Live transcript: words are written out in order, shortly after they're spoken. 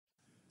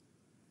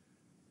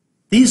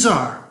These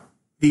are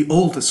the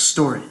oldest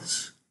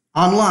stories,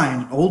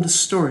 online at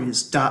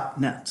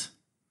oldeststories.net.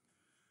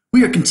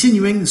 We are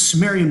continuing the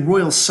Sumerian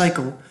royal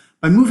cycle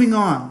by moving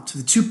on to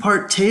the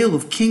two-part tale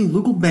of King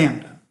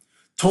Lugalbanda,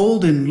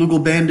 told in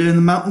Lugalbanda in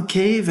the Mountain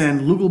Cave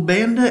and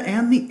Lugalbanda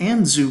and the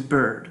Anzu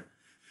bird.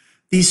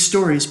 These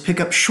stories pick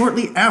up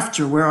shortly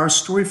after where our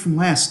story from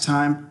last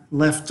time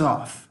left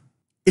off.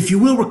 If you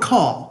will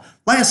recall,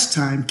 last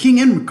time King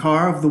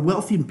Enmerkar of the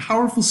wealthy and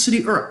powerful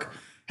city Uruk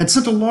had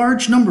sent a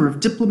large number of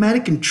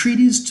diplomatic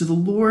entreaties to the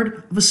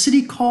lord of a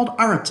city called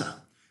Aratta,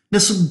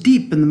 nestled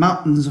deep in the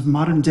mountains of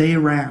modern-day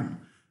Iran,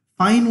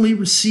 finally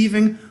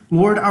receiving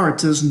Lord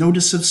Aratta's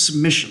notice of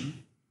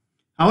submission.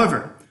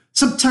 However,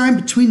 sometime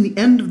between the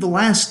end of the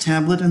last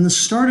tablet and the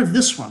start of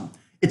this one,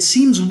 it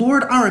seems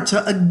Lord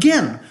Aratta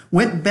again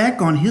went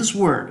back on his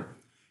word.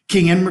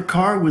 King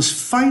Enmerkar was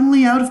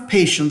finally out of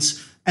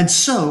patience, and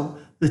so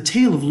the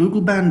tale of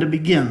Lugalbanda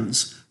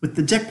begins with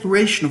the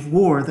declaration of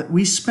war that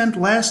we spent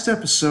last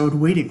episode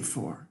waiting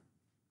for.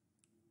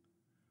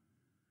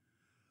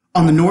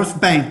 On the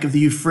north bank of the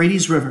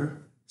Euphrates River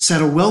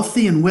sat a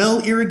wealthy and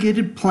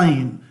well-irrigated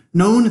plain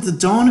known at the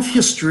dawn of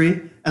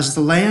history as the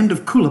land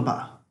of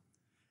Kulaba.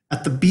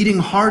 At the beating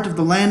heart of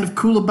the land of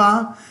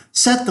Kulaba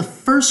sat the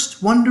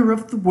first wonder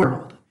of the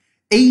world,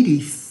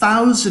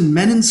 80,000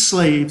 men and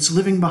slaves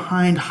living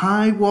behind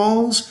high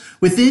walls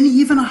within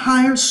even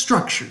higher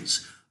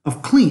structures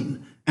of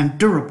clean and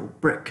durable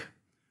brick.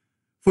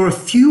 For a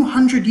few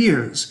hundred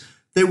years,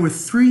 there were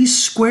 3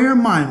 square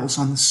miles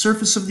on the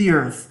surface of the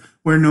earth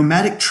where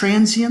nomadic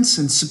transience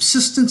and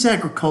subsistence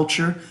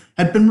agriculture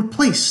had been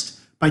replaced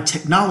by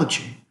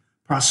technology,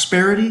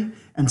 prosperity,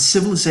 and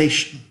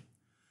civilization.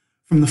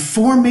 From the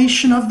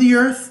formation of the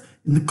earth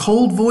in the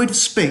cold void of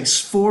space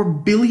 4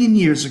 billion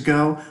years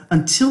ago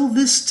until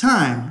this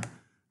time,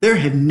 there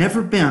had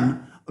never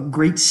been a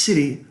great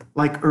city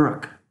like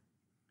Uruk.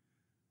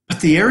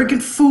 But the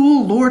arrogant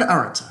fool Lord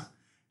Aratta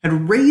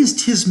had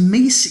raised his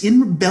mace in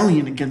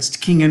rebellion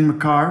against King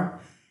Enmerkar.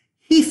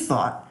 He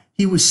thought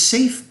he was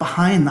safe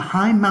behind the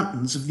high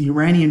mountains of the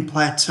Iranian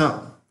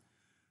plateau.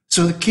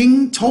 So the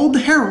king told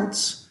the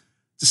heralds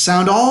to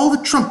sound all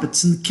the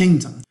trumpets in the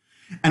kingdom,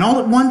 and all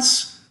at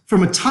once,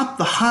 from atop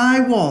the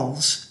high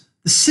walls,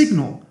 the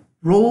signal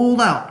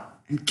rolled out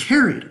and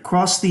carried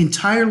across the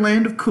entire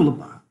land of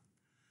Kulaba.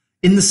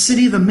 In the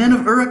city, the men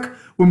of Uruk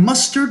were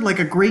mustered like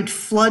a great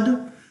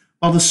flood,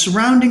 while the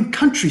surrounding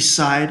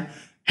countryside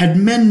had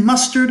men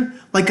mustered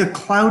like a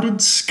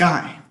clouded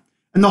sky,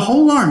 and the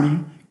whole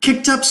army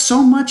kicked up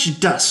so much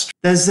dust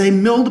as they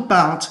milled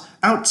about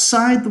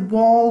outside the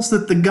walls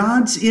that the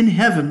gods in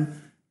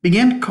heaven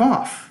began to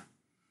cough.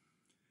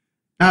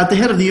 Now, at the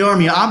head of the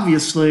army,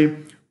 obviously,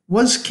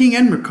 was King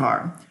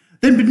Enmerkar.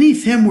 Then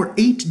beneath him were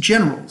 8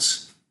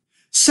 generals.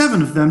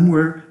 7 of them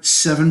were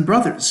 7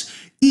 brothers,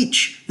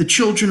 each the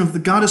children of the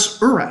goddess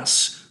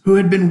Uras, who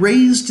had been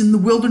raised in the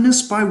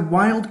wilderness by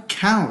wild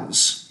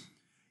cows.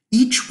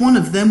 Each one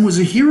of them was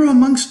a hero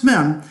amongst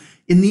men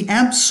in the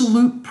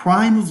absolute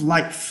prime of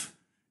life,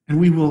 and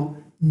we will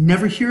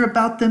never hear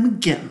about them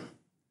again.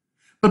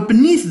 But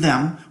beneath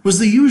them was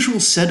the usual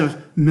set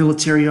of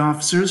military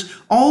officers.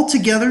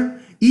 Altogether,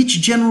 each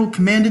general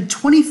commanded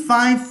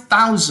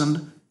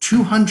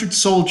 25,200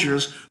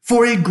 soldiers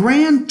for a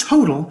grand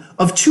total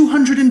of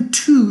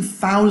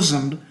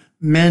 202,000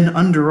 men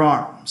under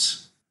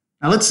arms.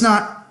 Now let's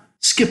not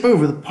skip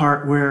over the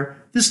part where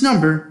this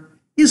number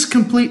is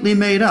completely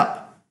made up.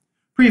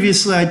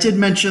 Previously, I did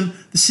mention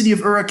the city of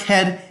Uruk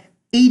had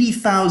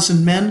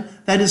 80,000 men.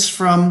 That is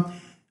from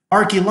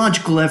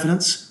archaeological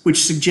evidence,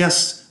 which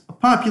suggests a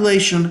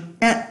population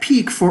at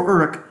peak for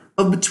Uruk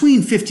of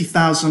between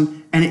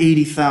 50,000 and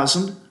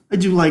 80,000. I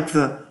do like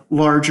the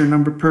larger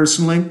number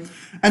personally.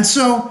 And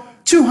so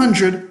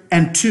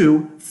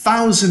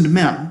 202,000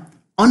 men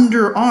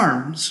under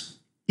arms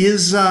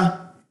is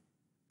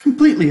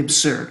completely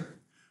absurd.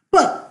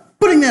 But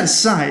putting that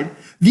aside,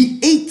 the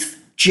 8th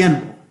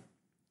general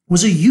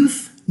was a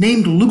youth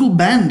named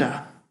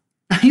Lugalbanda.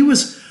 He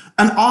was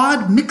an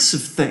odd mix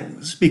of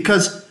things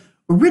because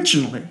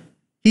originally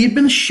he had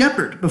been a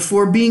shepherd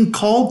before being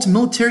called to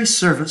military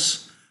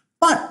service,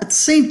 but at the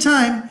same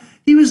time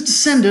he was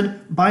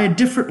descended by a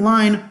different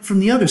line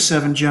from the other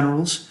 7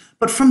 generals,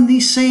 but from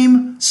the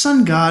same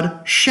sun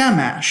god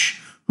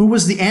Shamash, who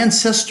was the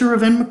ancestor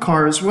of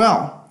Enmerkar as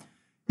well.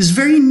 His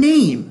very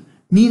name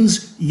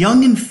means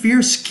young and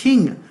fierce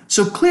king,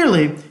 so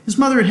clearly his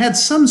mother had had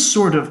some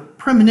sort of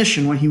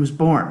premonition when he was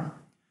born.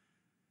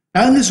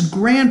 Now in this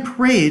grand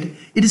parade,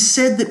 it is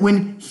said that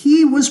when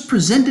he was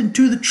presented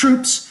to the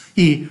troops,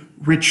 he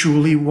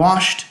ritually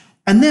washed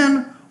and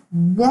then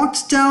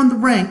walked down the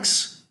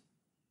ranks,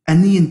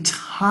 and the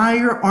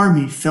entire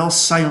army fell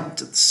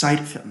silent at the sight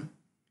of him.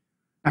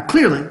 Now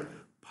clearly,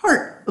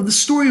 part of the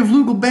story of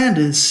Lugalbanda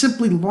is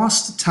simply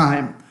lost to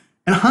time,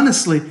 and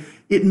honestly,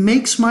 it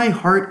makes my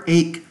heart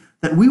ache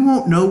that we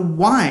won't know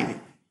why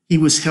he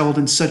was held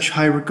in such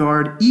high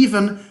regard,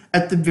 even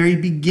at the very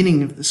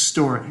beginning of the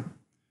story.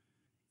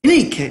 In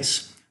any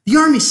case, the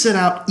army set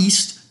out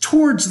east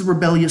towards the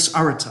rebellious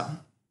Aratta.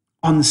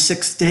 On the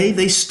 6th day,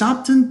 they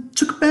stopped and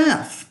took a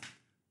bath.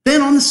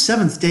 Then on the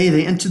 7th day,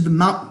 they entered the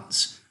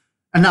mountains.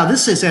 And now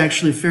this is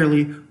actually a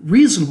fairly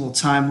reasonable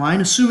timeline,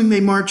 assuming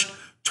they marched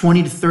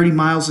 20 to 30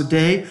 miles a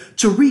day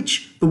to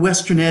reach the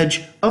western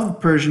edge of the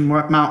Persian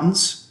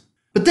mountains.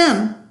 But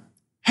then,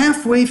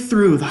 halfway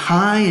through the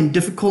high and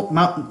difficult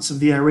mountains of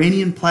the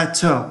Iranian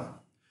plateau,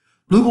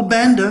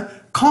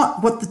 Lugalbanda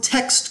caught what the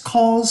text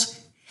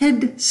calls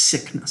head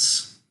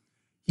sickness.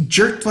 He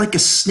jerked like a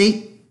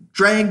snake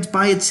dragged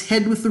by its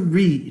head with a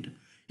reed.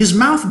 His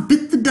mouth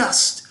bit the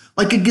dust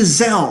like a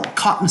gazelle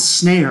caught in a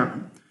snare.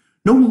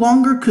 No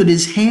longer could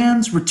his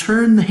hands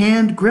return the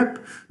hand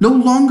grip. No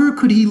longer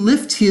could he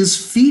lift his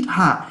feet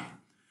high.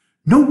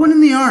 No one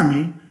in the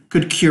army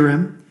could cure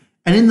him,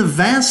 and in the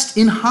vast,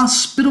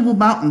 inhospitable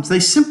mountains, they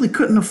simply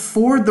couldn't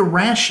afford the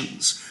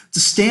rations to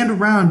stand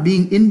around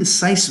being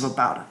indecisive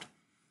about it.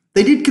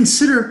 They did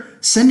consider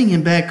sending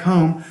him back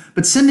home,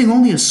 but sending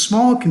only a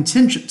small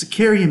contingent to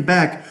carry him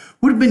back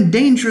would have been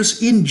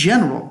dangerous in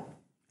general,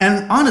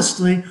 and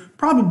honestly,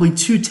 probably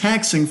too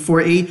taxing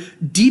for a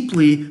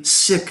deeply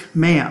sick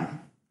man.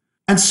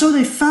 And so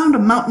they found a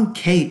mountain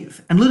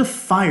cave and lit a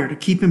fire to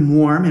keep him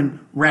warm and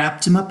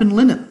wrapped him up in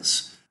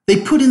linens.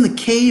 They put in the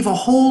cave a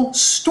whole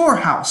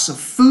storehouse of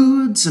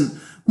foods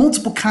and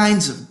multiple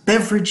kinds of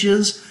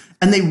beverages,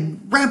 and they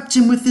wrapped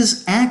him with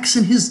his axe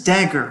and his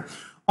dagger.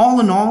 All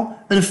in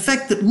all, an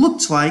effect that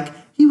looked like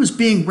he was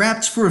being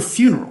wrapped for a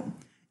funeral,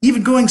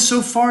 even going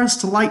so far as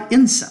to light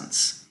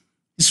incense.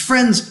 His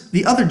friends,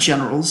 the other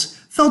generals,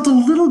 felt a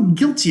little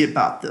guilty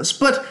about this,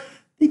 but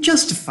they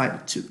justified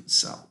it to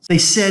themselves. They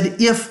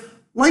said, if,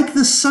 like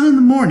the sun in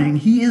the morning,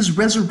 he is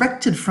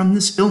resurrected from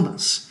this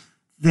illness,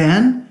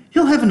 then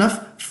he'll have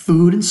enough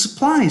food and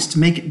supplies to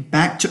make it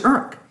back to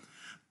Uruk.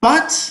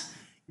 But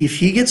if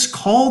he gets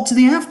called to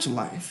the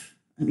afterlife,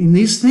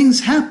 these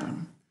things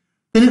happen,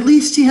 then at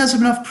least he has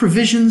enough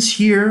provisions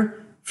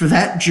here for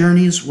that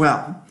journey as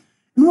well.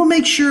 And we'll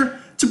make sure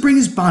to bring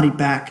his body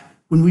back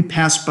when we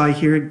pass by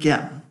here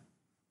again.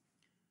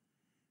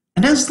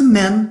 And as the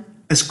men,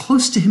 as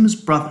close to him as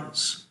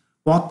brothers,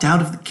 walked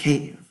out of the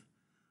cave,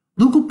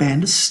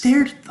 Lugalbanda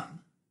stared at them,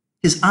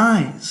 his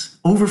eyes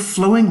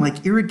overflowing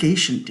like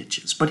irrigation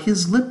ditches, but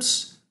his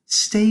lips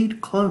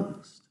stayed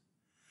closed.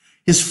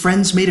 His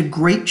friends made a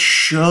great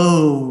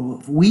show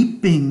of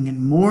weeping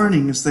and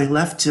mourning as they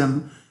left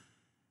him,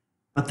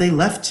 but they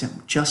left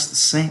him just the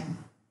same.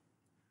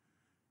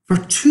 For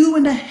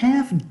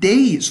 2.5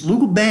 days,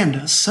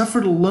 Lugalbanda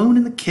suffered alone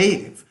in the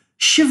cave,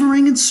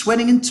 shivering and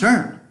sweating in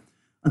turn,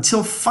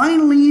 until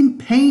finally in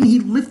pain he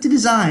lifted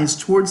his eyes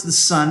towards the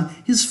sun,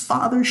 his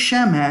father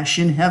Shamash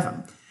in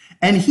heaven,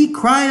 and he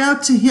cried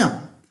out to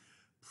him,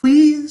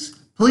 "Please,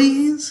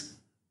 please,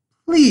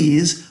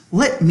 please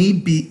let me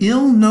be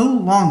ill no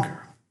longer.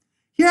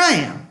 Here I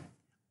am,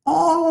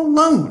 all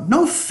alone,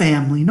 no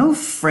family, no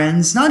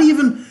friends, not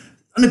even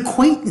an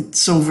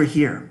acquaintance over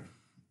here.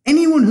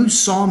 Anyone who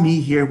saw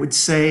me here would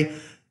say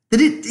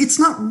that it's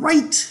not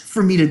right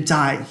for me to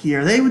die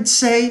here. They would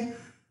say,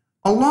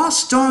 a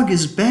lost dog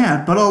is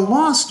bad, but a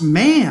lost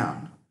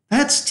man,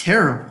 that's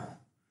terrible.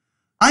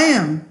 I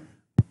am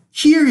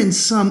here in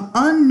some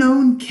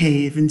unknown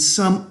cave, in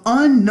some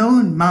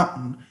unknown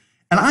mountain,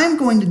 and I'm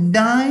going to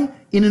die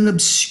in an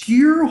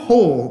obscure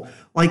hole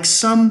like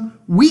some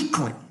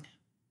weakling."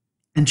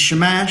 And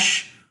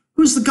Shamash,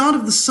 who's the god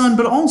of the sun,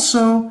 but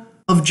also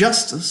of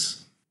justice,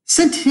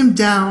 sent him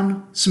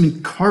down some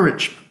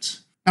encouragement.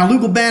 Now,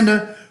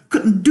 Lugalbanda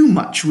couldn't do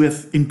much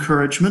with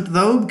encouragement,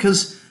 though,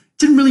 because it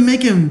didn't really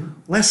make him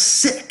less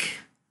sick.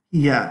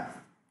 He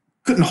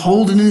couldn't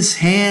hold it in his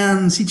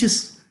hands. He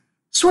just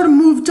sort of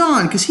moved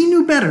on, because he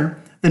knew better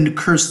than to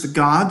curse the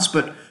gods,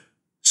 but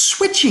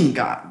switching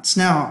gods,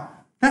 now,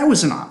 that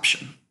was an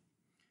option.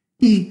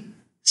 He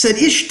said,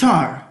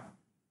 "Ishtar,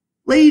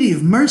 Lady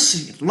of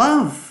mercy and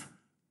love,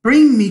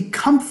 bring me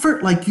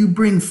comfort like you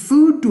bring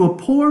food to a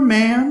poor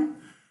man.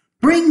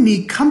 Bring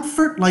me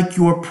comfort like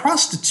your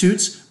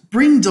prostitutes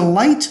bring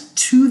delight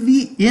to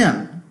the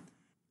inn."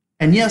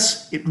 And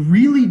yes, it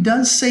really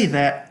does say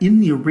that in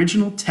the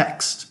original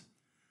text.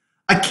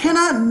 I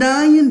cannot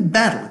die in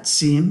battle, it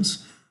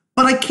seems,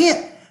 but I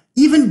can't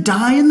even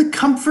die in the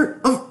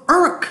comfort of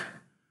Uruk.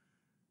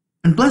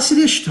 And blessed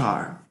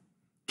Ishtar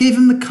gave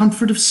him the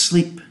comfort of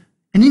sleep,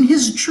 and in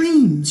his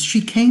dreams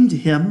she came to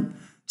him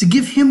to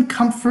give him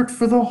comfort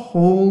for the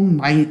whole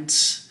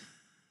night.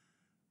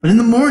 But in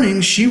the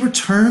morning she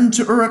returned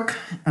to Uruk,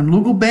 and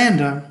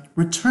Lugalbanda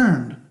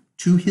returned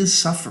to his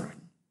suffering.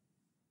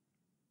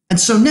 And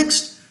so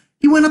next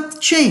he went up the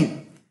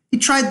chain. He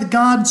tried the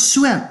god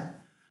Suen.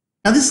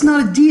 Now this is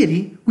not a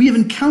deity we have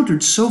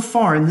encountered so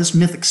far in this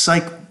mythic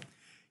cycle.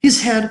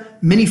 He's had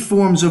many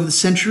forms over the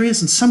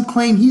centuries, and some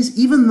claim he's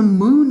even the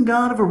moon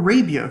god of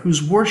Arabia,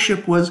 whose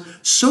worship was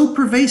so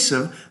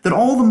pervasive that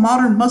all the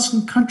modern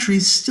Muslim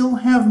countries still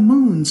have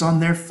moons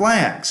on their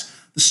flags.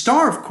 The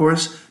star, of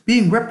course,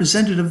 being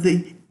representative of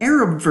the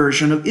Arab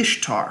version of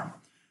Ishtar.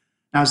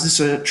 Now, is this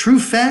a true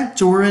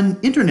fact or an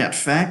internet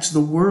fact? The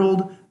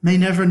world may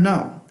never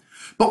know.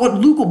 But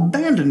what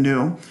Lugalbanda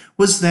knew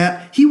was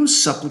that he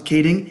was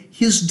supplicating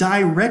his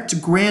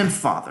direct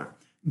grandfather,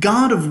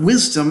 god of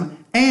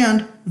wisdom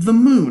and the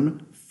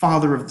moon,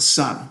 father of the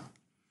sun.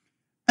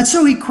 And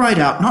so he cried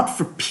out not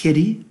for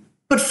pity,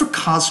 but for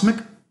cosmic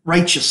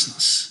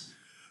righteousness.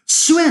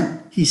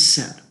 Suen, he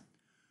said,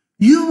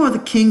 you are the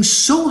king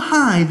so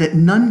high that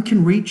none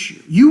can reach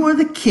you. You are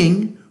the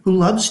king who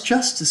loves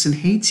justice and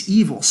hates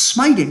evil,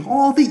 smiting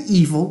all the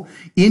evil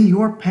in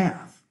your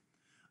path.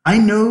 I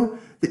know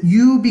that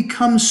you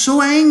become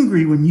so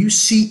angry when you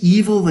see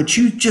evil that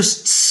you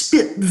just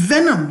spit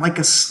venom like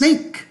a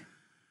snake.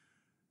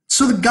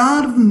 So the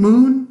god of the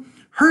moon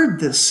heard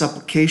this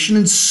supplication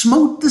and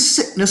smote the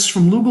sickness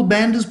from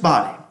Lugalbanda's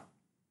body.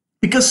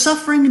 Because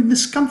suffering and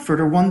discomfort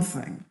are one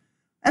thing.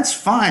 That's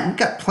fine, we've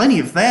got plenty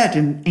of that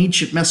in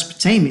ancient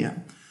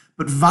Mesopotamia.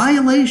 But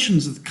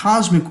violations of the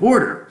cosmic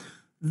order,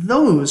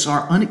 those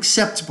are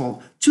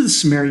unacceptable to the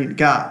Sumerian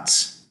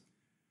gods.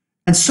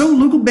 And so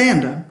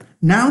Lugalbanda,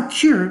 now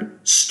cured,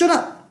 stood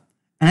up,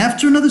 and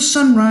after another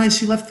sunrise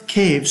he left the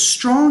cave,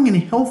 strong and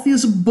healthy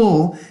as a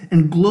bull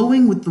and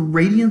glowing with the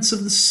radiance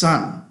of the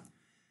sun.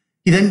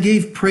 He then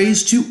gave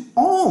praise to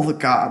all the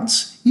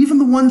gods, even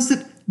the ones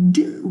that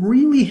didn't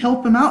really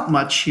help him out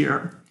much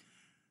here.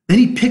 Then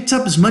he picked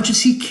up as much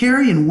as he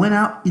carried and went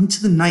out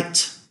into the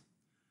night.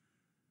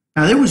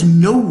 Now there was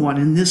no one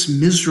in this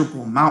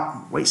miserable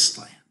mountain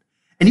wasteland,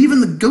 and even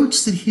the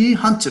goats that he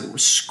hunted were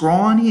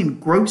scrawny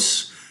and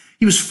gross.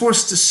 He was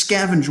forced to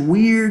scavenge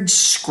weird,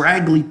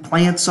 scraggly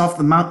plants off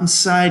the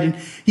mountainside, and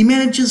he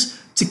manages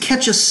to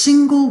catch a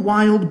single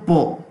wild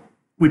bull,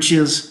 which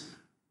is,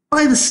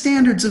 by the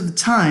standards of the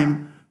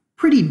time,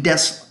 pretty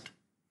desolate.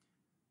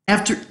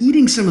 After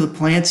eating some of the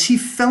plants, he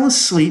fell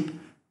asleep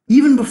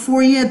even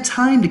before he had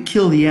time to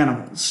kill the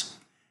animals,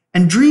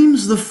 and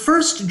dreams the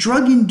first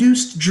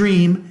drug-induced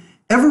dream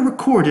ever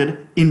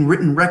recorded in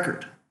written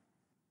record.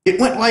 It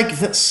went like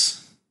this.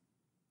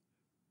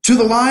 To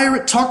the liar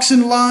it talks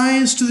in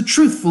lies, to the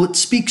truthful it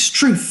speaks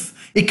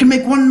truth. It can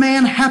make one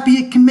man happy,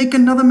 it can make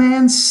another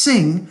man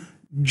sing,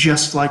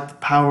 just like the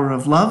power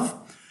of love.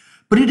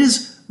 But it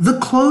is the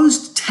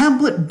closed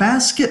tablet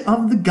basket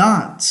of the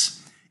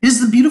gods. It is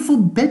the beautiful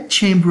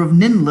bedchamber of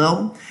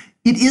Ninlil.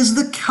 It is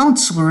the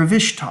counselor of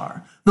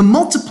Ishtar, the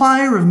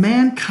multiplier of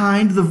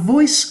mankind, the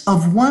voice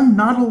of one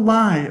not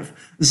alive.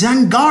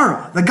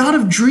 Zangara, the god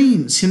of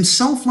dreams,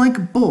 himself like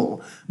a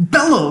bull,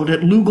 bellowed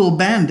at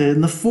Lugalbanda in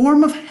the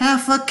form of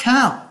half a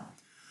cow.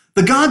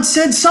 The god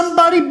said,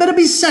 somebody better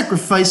be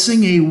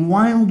sacrificing a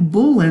wild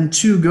bull and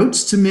 2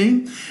 goats to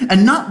me.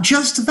 And not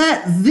just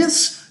that,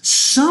 this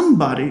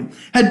somebody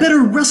had better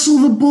wrestle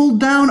the bull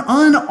down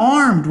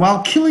unarmed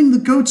while killing the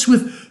goats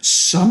with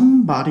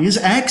somebody's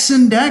axe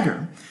and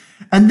dagger.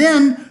 And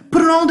then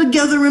put it all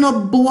together in a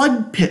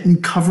blood pit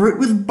and cover it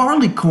with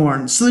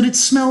barleycorn so that it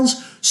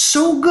smells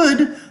so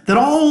good that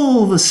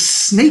all the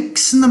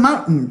snakes in the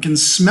mountain can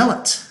smell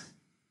it.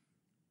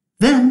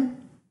 Then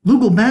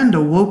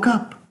Lugalbanda woke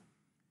up.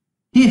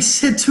 He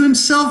said to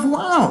himself,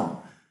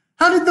 wow,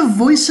 how did the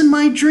voice in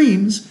my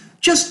dreams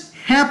just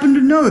happen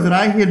to know that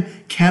I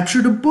had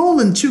captured a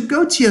bull and 2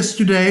 goats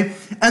yesterday,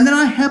 and that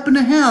I happen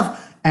to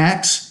have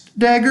axe,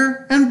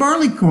 dagger, and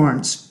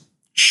barleycorns?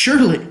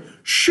 Surely,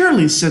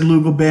 said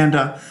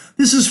Lugalbanda,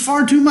 this is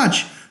far too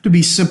much to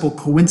be simple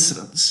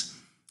coincidence.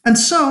 And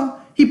so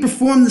he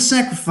performed the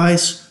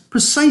sacrifice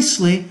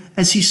precisely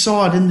as he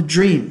saw it in the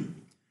dream.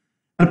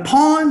 And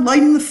upon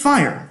lighting the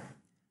fire,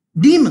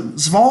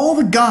 demons of all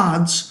the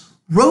gods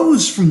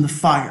rose from the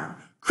fire,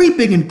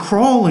 creeping and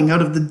crawling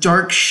out of the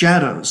dark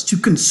shadows to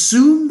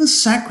consume the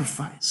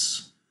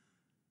sacrifice.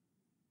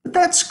 But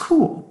that's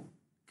cool,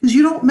 because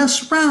you don't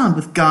mess around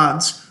with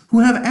gods who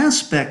have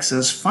aspects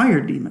as fire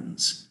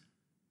demons.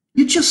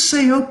 You just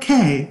say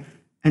okay,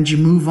 and you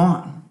move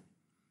on.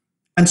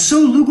 And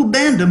so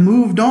Lugalbanda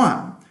moved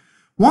on,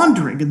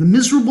 wandering in the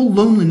miserable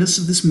loneliness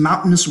of this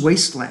mountainous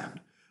wasteland,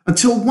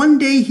 until one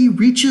day he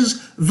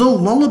reaches the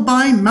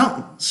Lullaby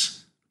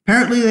Mountains.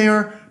 Apparently they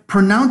are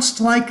pronounced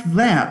like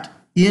that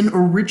in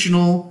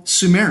original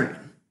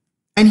Sumerian.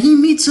 And he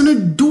meets an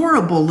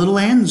adorable little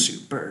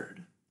Anzu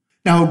bird.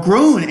 Now, a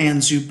grown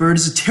Anzu bird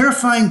is a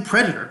terrifying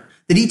predator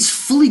that eats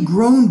fully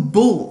grown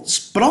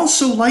bulls, but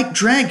also, like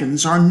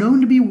dragons, are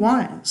known to be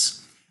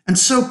wise. And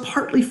so,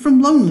 partly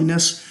from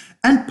loneliness,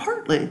 and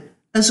partly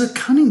as a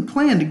cunning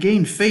plan to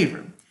gain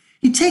favor,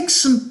 he takes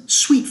some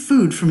sweet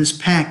food from his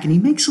pack and he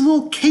makes a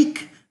little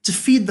cake to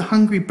feed the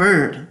hungry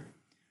bird.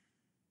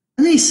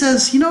 And then he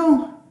says, you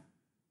know,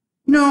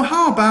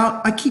 how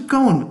about I keep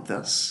going with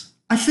this?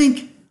 I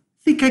think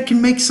I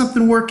can make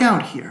something work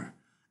out here.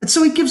 And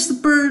so he gives the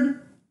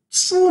bird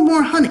just a little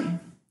more honey.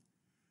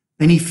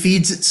 Then he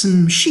feeds it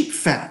some sheep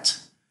fat.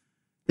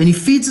 Then he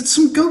feeds it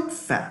some goat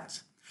fat.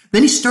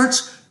 Then he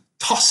starts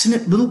tossing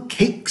it little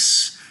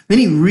cakes. Then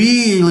he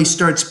really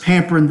starts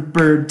pampering the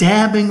bird,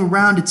 dabbing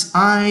around its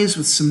eyes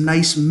with some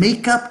nice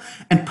makeup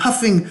and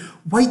puffing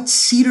white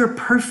cedar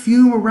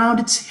perfume around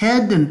its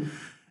head. And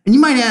And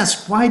you might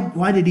ask,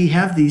 why did he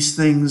have these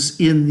things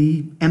in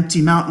the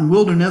empty mountain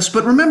wilderness?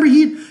 But remember,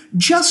 he'd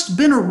just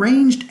been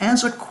arranged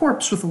as a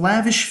corpse with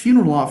lavish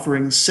funeral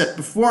offerings set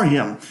before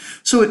him.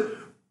 So it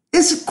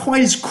isn't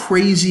quite as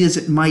crazy as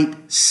it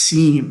might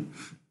seem.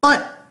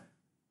 But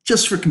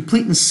just for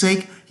completeness'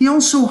 sake, he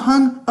also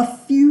hung a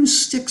few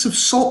sticks of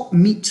salt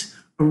meat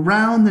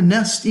around the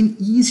nest in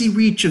easy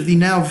reach of the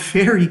now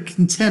very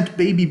content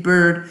baby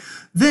bird,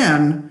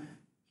 then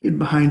hid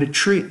behind a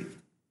tree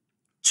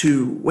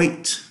to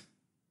wait.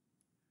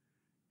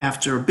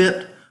 After a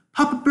bit,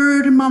 Papa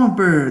Bird and Mama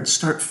Bird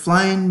start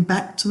flying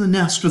back to the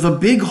nest with a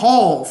big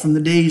haul from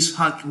the day's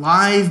hunt.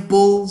 Live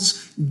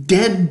bulls,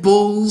 dead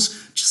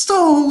bulls, just a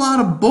whole lot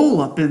of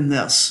bull up in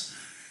this.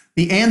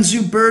 The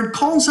Anzu bird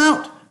calls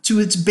out to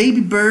its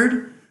baby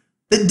bird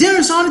that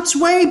dinner's on its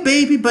way,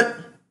 baby, but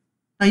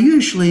now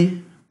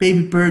usually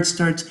baby bird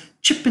starts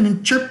chipping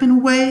and chirping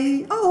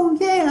away. Oh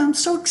yeah, I'm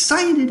so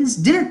excited, it's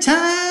dinner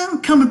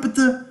time coming, but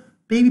the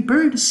baby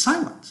bird is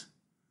silent.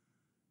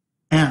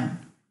 And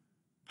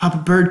Papa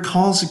Bird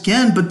calls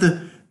again, but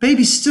the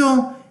baby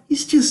still,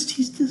 he's just,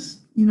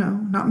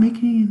 not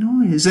making any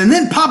noise. And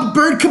then Papa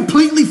Bird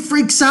completely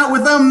freaks out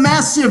with a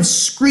massive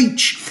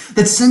screech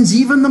that sends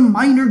even the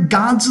minor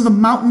gods of the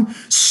mountain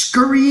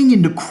scurrying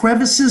into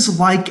crevices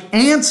like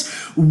ants.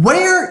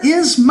 Where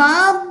is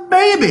my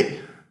baby?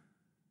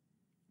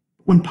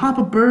 When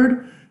Papa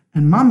Bird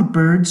and Mama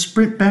Bird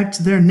sprint back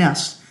to their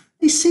nest,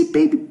 they see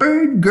Baby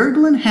Bird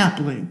gurgling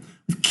happily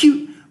with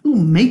cute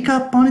little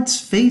makeup on its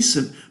face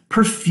and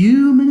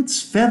perfume in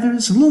its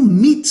feathers and little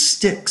meat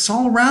sticks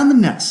all around the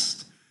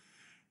nest.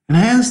 And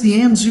as the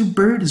Anzu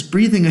bird is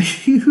breathing a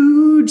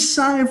huge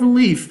sigh of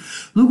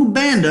relief,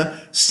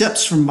 Lugalbanda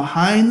steps from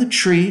behind the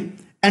tree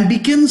and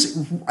begins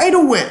right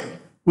away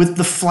with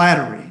the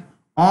flattery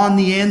on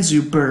the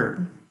Anzu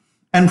bird.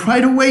 And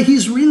right away,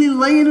 he's really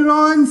laying it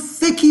on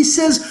thick. He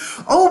says,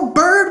 "Oh,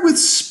 bird with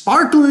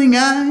sparkling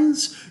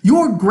eyes,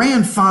 your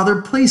grandfather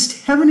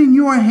placed heaven in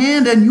your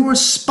hand, and your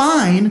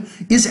spine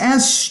is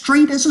as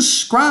straight as a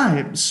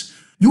scribe's.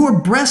 Your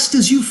breast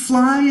as you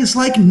fly is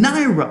like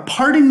Naira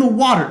parting the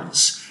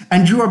waters,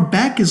 and your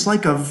back is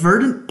like a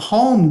verdant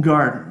palm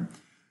garden,"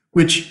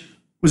 which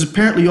was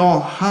apparently all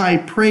high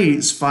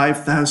praise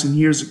 5,000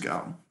 years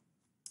ago.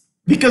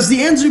 Because the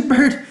Anzu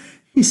bird,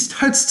 he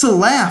starts to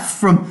laugh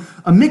from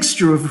a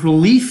mixture of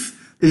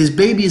relief that his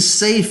baby is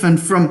safe and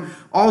from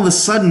all of a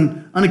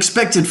sudden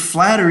unexpected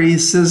flattery. He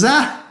says,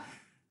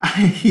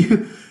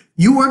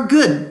 you are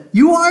good.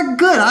 You are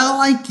good. I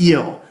like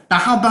you. Now,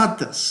 how about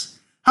this?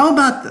 How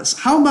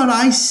about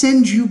I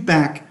send you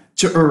back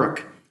to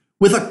Uruk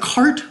with a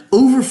cart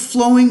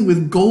overflowing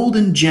with gold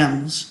and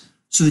gems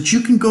so that you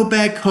can go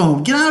back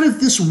home. Get out of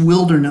this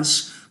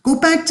wilderness. Go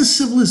back to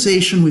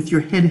civilization with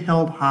your head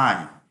held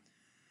high.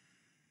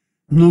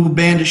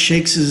 Lugalbanda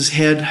shakes his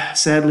head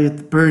sadly at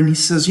the bird and he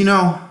says,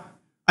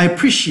 I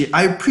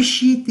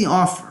appreciate the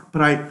offer,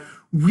 but I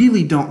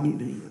really don't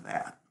need any of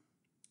that.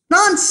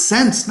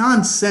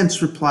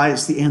 Nonsense,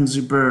 replies the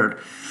Anzu bird.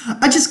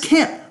 I just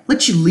can't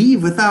let you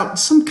leave without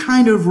some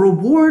kind of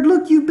reward.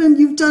 Look, you've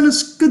done a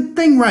good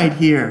thing right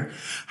here.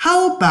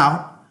 How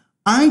about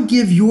I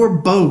give your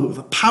bow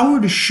the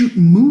power to shoot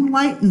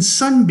moonlight and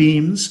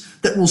sunbeams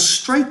that will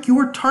strike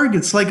your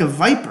targets like a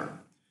viper?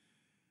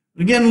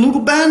 Again,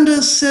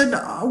 Lugalbanda said,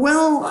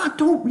 well, I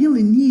don't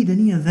really need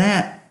any of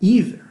that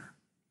either.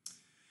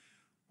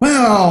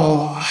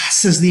 Well,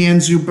 says the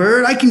Anzu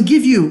bird, I can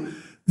give you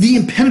the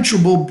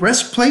impenetrable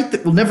breastplate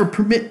that will never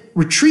permit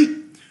retreat.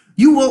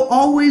 You will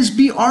always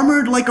be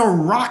armored like a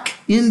rock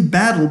in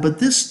battle, but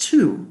this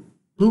too,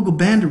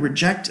 Lugalbanda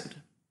rejected.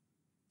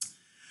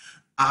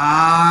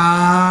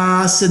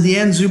 Said the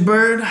Anzu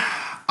bird,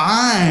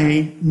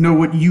 I know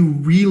what you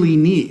really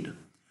need.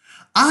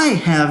 I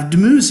have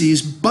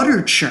Dumuzi's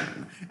butter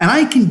churn, and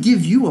I can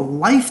give you a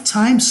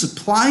lifetime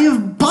supply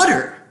of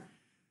butter.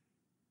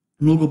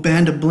 And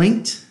Lugalbanda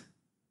blinked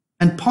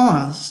and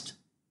paused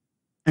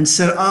and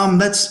said,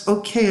 that's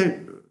okay. I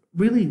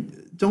really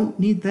don't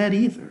need that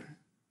either.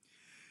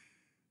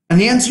 And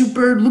the Anzu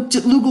bird looked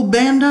at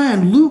Lugalbanda,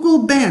 and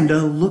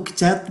Lugalbanda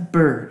looked at the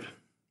bird.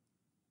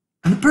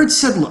 And the bird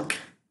said, look,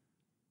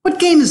 what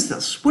game is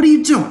this? What are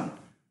you doing?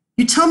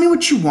 You tell me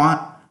what you want,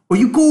 or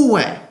you go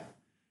away.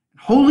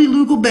 Holy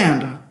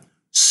Lugalbanda,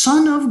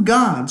 son of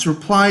gods,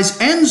 replies,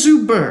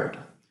 Anzu bird,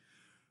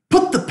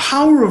 put the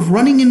power of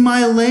running in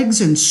my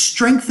legs and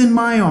strength in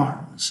my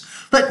arms.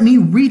 Let me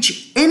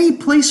reach any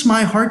place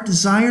my heart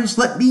desires.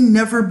 Let me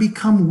never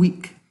become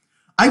weak.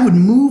 I would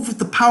move with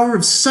the power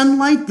of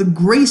sunlight, the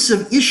grace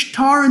of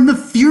Ishtar, and the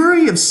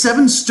fury of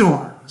 7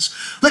 storms.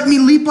 Let me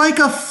leap like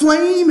a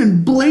flame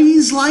and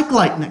blaze like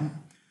lightning.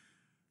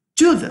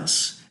 Do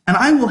this, and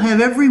I will have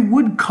every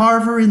wood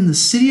carver in the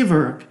city of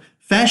Uruk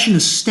fashion a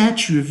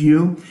statue of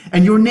you,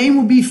 and your name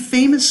will be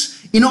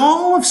famous in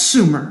all of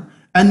Sumer,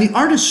 and the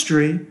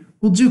artistry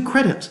will do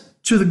credit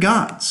to the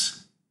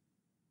gods.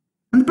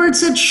 And the bird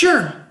said,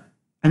 sure,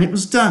 and it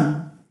was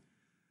done.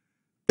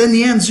 Then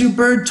the Anzu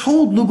bird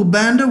told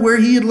Lugalbanda where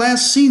he had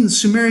last seen the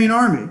Sumerian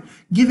army,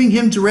 giving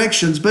him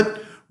directions,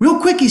 but Real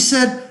quick, he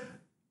said,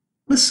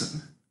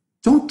 listen,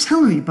 don't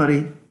tell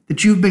anybody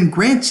that you've been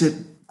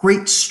granted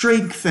great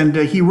strength and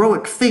a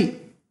heroic fate,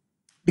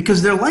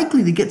 because they're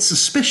likely to get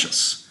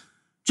suspicious.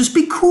 Just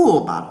be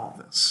cool about all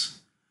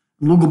this.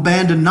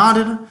 Lugalbanda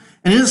nodded,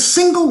 and in a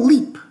single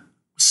leap,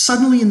 was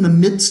suddenly in the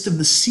midst of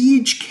the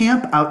siege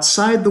camp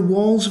outside the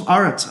walls of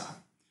Aratta.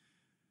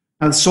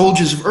 Now the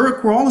soldiers of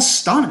Uruk were all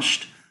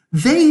astonished.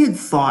 They had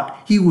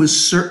thought he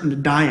was certain to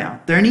die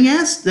out there, and they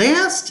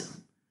asked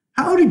him,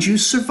 how did you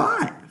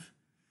survive?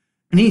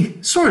 And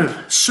he sort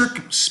of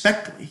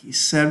circumspectly, he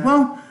said,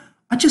 well,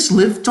 I just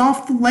lived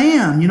off the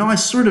land. I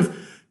sort of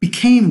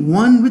became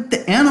one with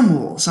the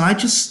animals, and I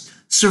just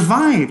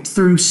survived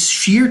through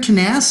sheer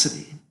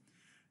tenacity.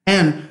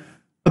 And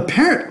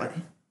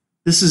apparently,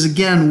 this is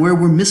again where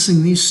we're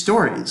missing these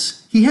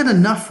stories. He had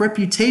enough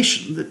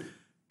reputation that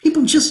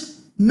people just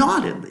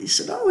nodded. They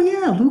said, oh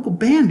yeah,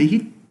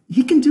 Lugalbanda,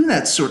 he can do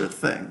that sort of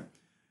thing.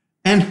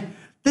 And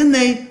then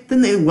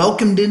they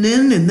welcomed him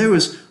in, and there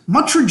was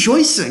much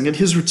rejoicing at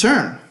his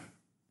return.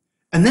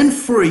 And then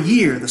for a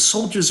year, the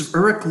soldiers of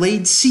Uruk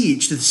laid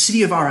siege to the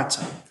city of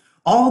Aratta,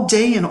 all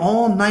day and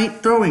all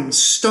night throwing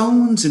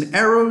stones and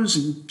arrows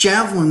and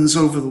javelins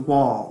over the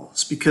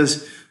walls,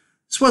 because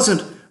this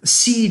wasn't a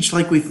siege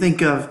like we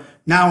think of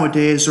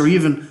nowadays, or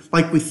even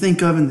like we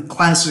think of in the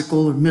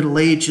classical or Middle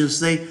Ages.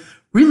 They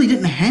really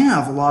didn't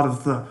have a lot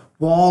of the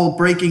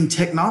wall-breaking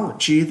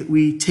technology that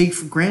we take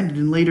for granted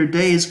in later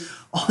days.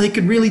 All they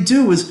could really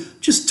do was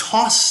just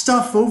toss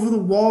stuff over the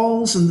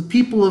walls, and the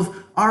people of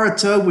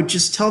Aratta would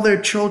just tell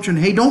their children,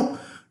 hey, don't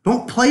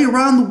play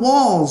around the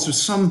walls, or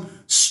some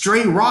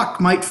stray rock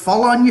might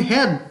fall on your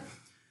head.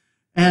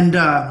 And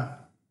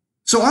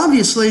so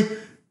obviously,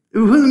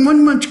 there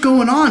wasn't much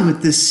going on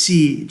with this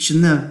siege.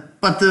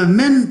 But the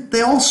men,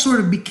 they all sort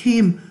of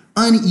became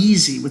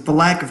uneasy with the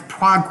lack of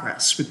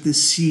progress with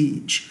this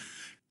siege.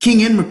 King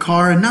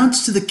Enmerkar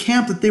announced to the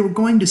camp that they were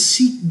going to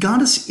seek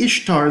Goddess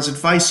Ishtar's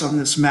advice on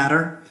this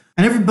matter,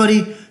 and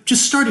everybody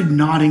just started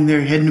nodding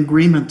their head in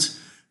agreement.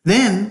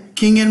 Then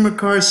King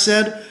Enmerkar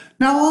said,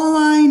 now all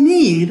I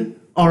need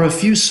are a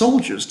few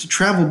soldiers to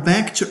travel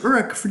back to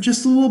Uruk for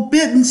just a little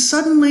bit. And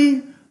suddenly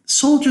the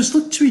soldiers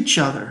looked to each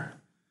other.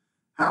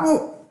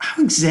 How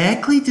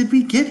exactly did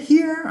we get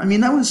here? I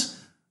mean, that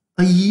was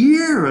a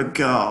year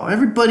ago.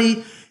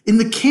 Everybody in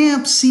the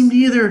camp seemed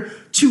either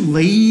too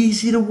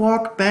lazy to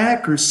walk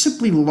back or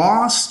simply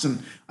lost.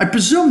 And I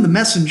presume the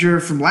messenger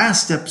from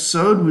last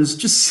episode was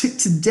just sick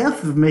to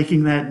death of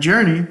making that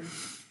journey.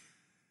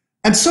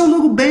 And so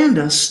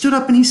Lugalbanda stood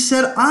up and he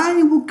said,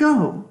 I will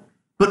go,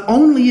 but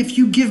only if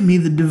you give me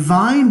the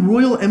divine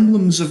royal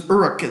emblems of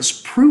Uruk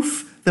as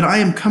proof that I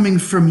am coming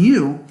from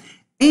you,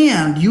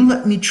 and you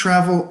let me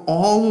travel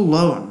all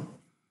alone.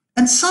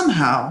 And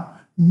somehow,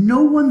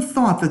 no one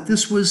thought that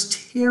this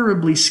was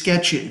terribly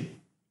sketchy.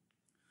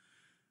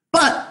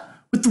 But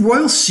with the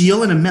royal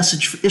seal and a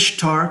message for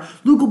Ishtar,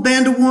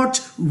 Lugalbanda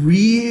walked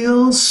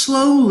real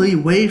slowly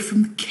away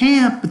from the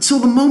camp until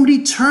the moment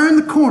he turned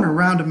the corner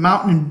around a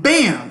mountain and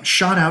bam,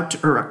 shot out to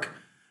Uruk,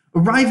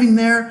 arriving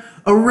there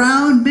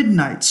around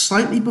midnight,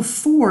 slightly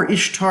before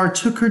Ishtar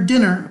took her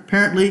dinner.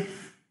 Apparently,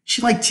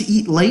 she liked to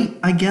eat late,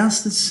 I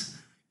guess.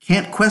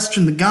 Can't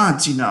question the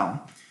gods,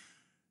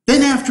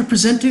 Then after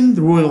presenting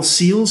the royal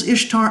seals,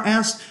 Ishtar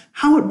asked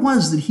how it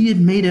was that he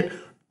had made it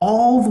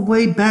all the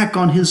way back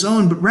on his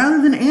own, but rather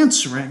than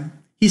answering,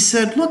 he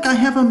said, look, I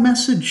have a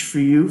message for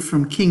you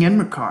from King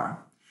Enmerkar.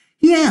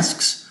 He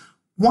asks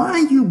why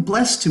you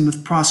blessed him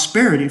with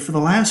prosperity for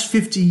the last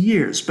 50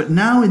 years, but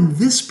now in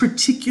this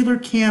particular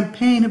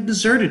campaign have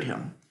deserted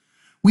him.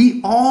 We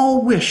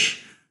all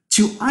wish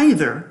to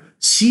either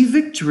see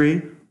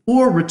victory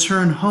or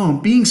return home.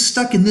 Being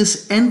stuck in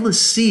this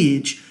endless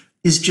siege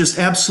is just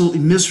absolutely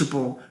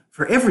miserable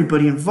for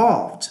everybody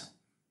involved.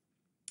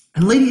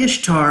 And Lady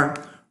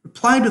Ishtar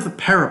replied with a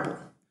parable,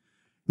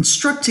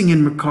 instructing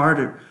Enmerkar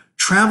to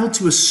travel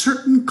to a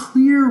certain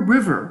clear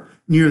river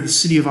near the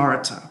city of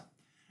Aratta,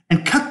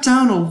 and cut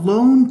down a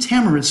lone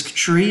tamarisk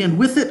tree, and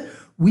with it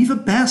weave a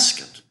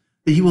basket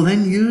that he will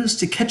then use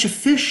to catch a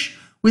fish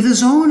with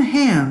his own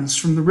hands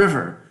from the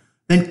river,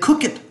 then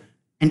cook it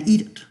and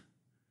eat it.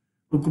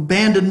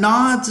 Lugalbanda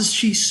nods as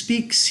she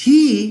speaks.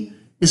 He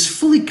is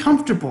fully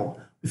comfortable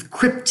with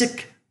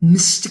cryptic,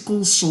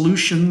 mystical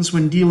solutions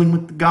when dealing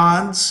with the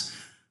gods,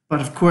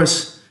 but of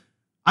course,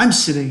 I'm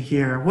sitting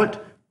here.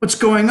 What's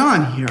going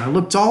on here? I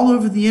looked all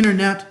over the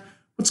internet.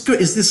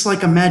 Is this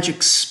like a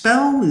magic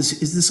spell? Is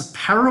this a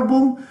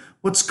parable?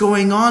 What's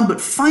going on? But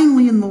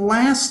finally, in the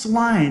last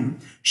line,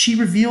 she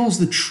reveals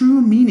the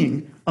true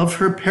meaning of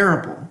her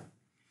parable.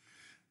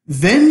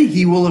 Then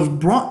he will have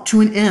brought to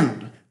an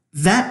end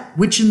that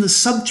which in the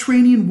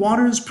subterranean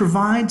waters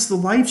provides the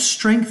life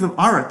strength of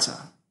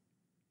Aratta.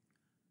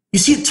 You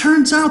see, it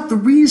turns out the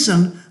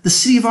reason the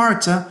city of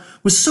Aratta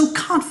was so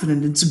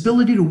confident in its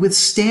ability to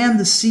withstand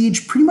the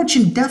siege pretty much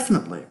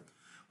indefinitely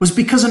was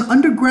because an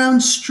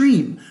underground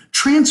stream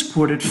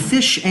transported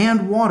fish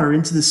and water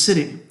into the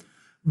city.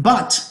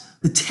 But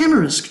the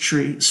tamarisk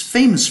tree is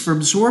famous for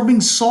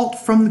absorbing salt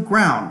from the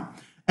ground,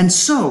 and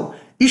so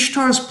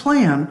Ishtar's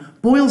plan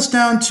boils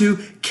down to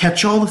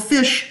catch all the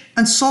fish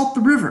and salt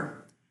the river.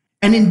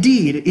 And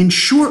indeed, in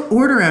short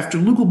order after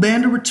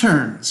Lugalbanda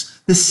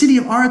returns, the city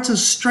of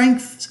Aratta's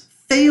strength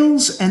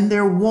fails and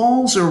their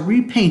walls are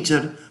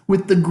repainted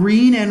with the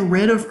green and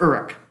red of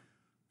Uruk,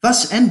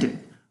 thus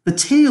ending the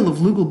tale of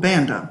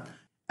Lugalbanda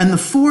and the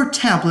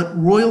four-tablet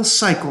royal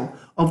cycle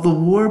of the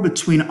war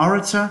between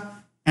Aratta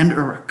and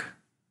Uruk.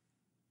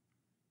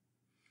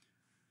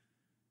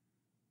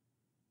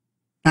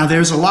 Now,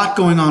 there's a lot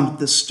going on with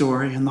this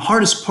story, and the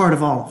hardest part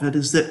of all of it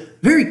is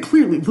that very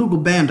clearly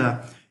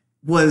Lugalbanda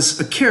was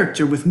a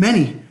character with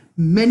many,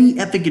 many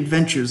epic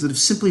adventures that have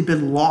simply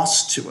been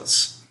lost to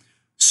us.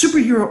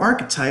 Superhero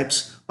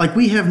archetypes, like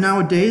we have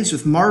nowadays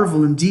with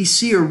Marvel and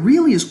DC, are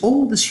really as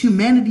old as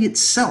humanity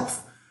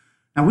itself.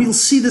 Now, we'll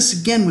see this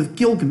again with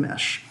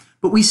Gilgamesh,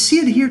 but we see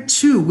it here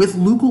too with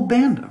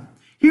Lugalbanda.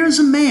 Here is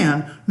a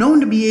man known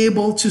to be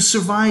able to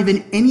survive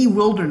in any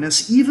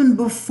wilderness even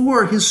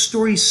before his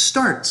story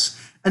starts,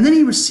 and then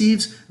he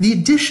receives the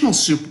additional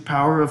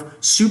superpower of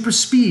super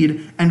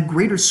speed and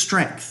greater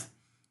strength.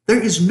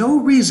 There is no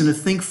reason to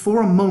think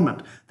for a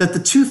moment that the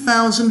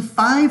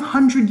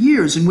 2,500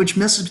 years in which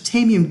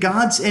Mesopotamian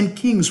gods and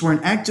kings were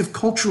an active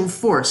cultural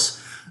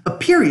force, a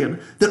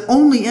period that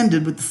only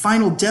ended with the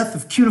final death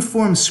of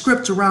cuneiform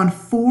script around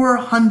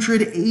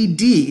 400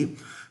 AD,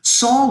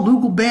 saw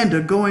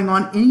Lugalbanda going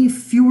on any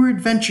fewer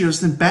adventures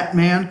than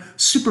Batman,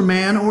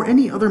 Superman, or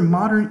any other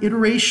modern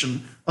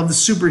iteration of the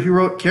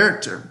superheroic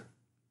character.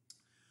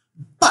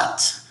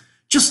 But,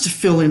 just to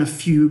fill in a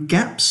few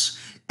gaps,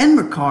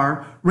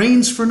 Enmerkar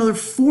reigns for another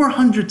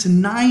 400 to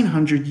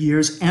 900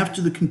 years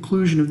after the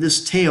conclusion of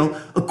this tale,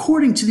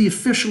 according to the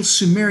official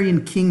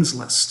Sumerian kings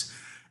list.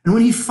 And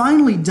when he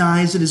finally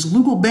dies, it is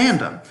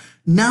Lugalbanda,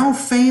 now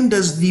famed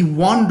as the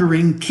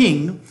Wandering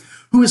King,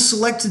 who is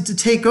selected to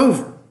take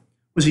over.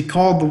 Was he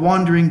called the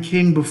Wandering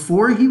King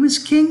before he was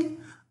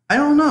king? I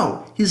don't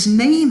know. His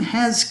name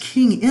has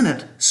king in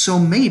it, so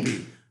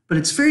maybe, but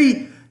it's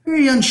very,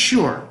 very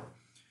unsure.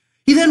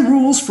 He then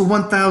rules for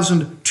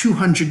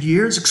 1,200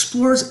 years,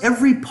 explores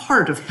every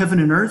part of heaven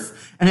and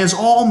earth, and has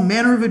all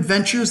manner of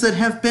adventures that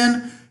have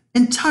been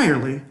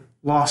entirely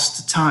lost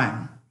to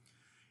time.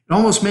 It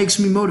almost makes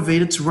me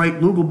motivated to write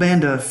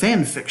Lugalbanda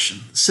fan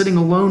fiction. Sitting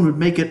alone would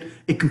make it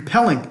a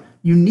compelling,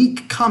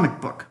 unique comic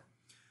book.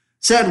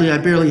 Sadly, I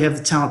barely have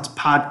the talent to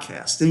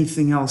podcast.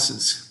 Anything else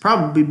is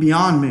probably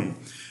beyond me.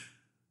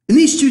 In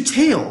these two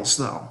tales,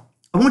 though,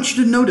 I want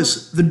you to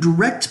notice the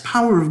direct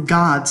power of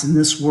gods in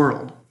this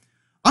world.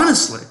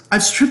 Honestly,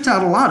 I've stripped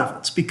out a lot of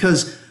it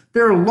because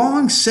there are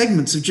long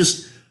segments of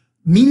just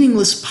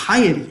meaningless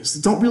pieties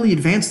that don't really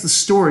advance the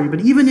story.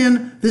 But even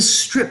in this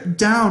stripped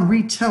down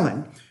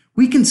retelling,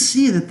 we can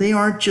see that they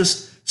aren't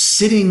just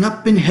sitting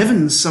up in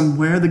heaven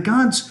somewhere. The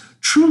gods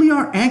truly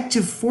are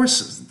active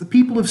forces that the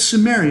people of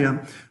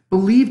Sumeria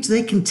believed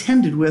they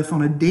contended with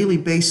on a daily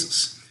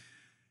basis.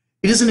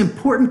 It is an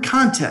important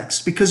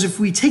context because if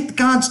we take the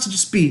gods to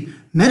just be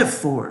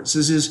metaphors,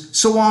 as is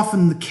so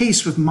often the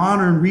case with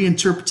modern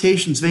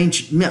reinterpretations of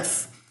ancient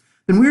myth,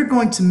 then we're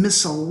going to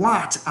miss a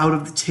lot out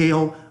of the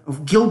tale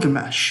of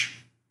Gilgamesh.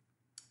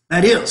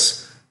 That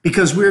is,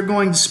 because we're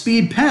going to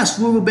speed past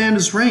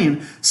Lugalbanda's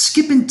reign,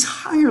 skip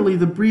entirely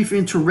the brief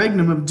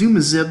interregnum of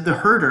Dumazib the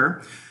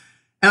Herder,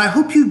 and I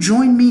hope you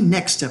join me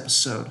next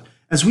episode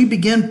as we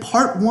begin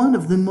part one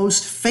of the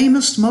most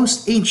famous,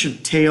 most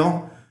ancient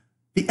tale,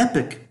 the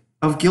Epic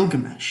of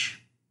Gilgamesh.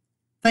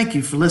 Thank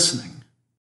you for listening.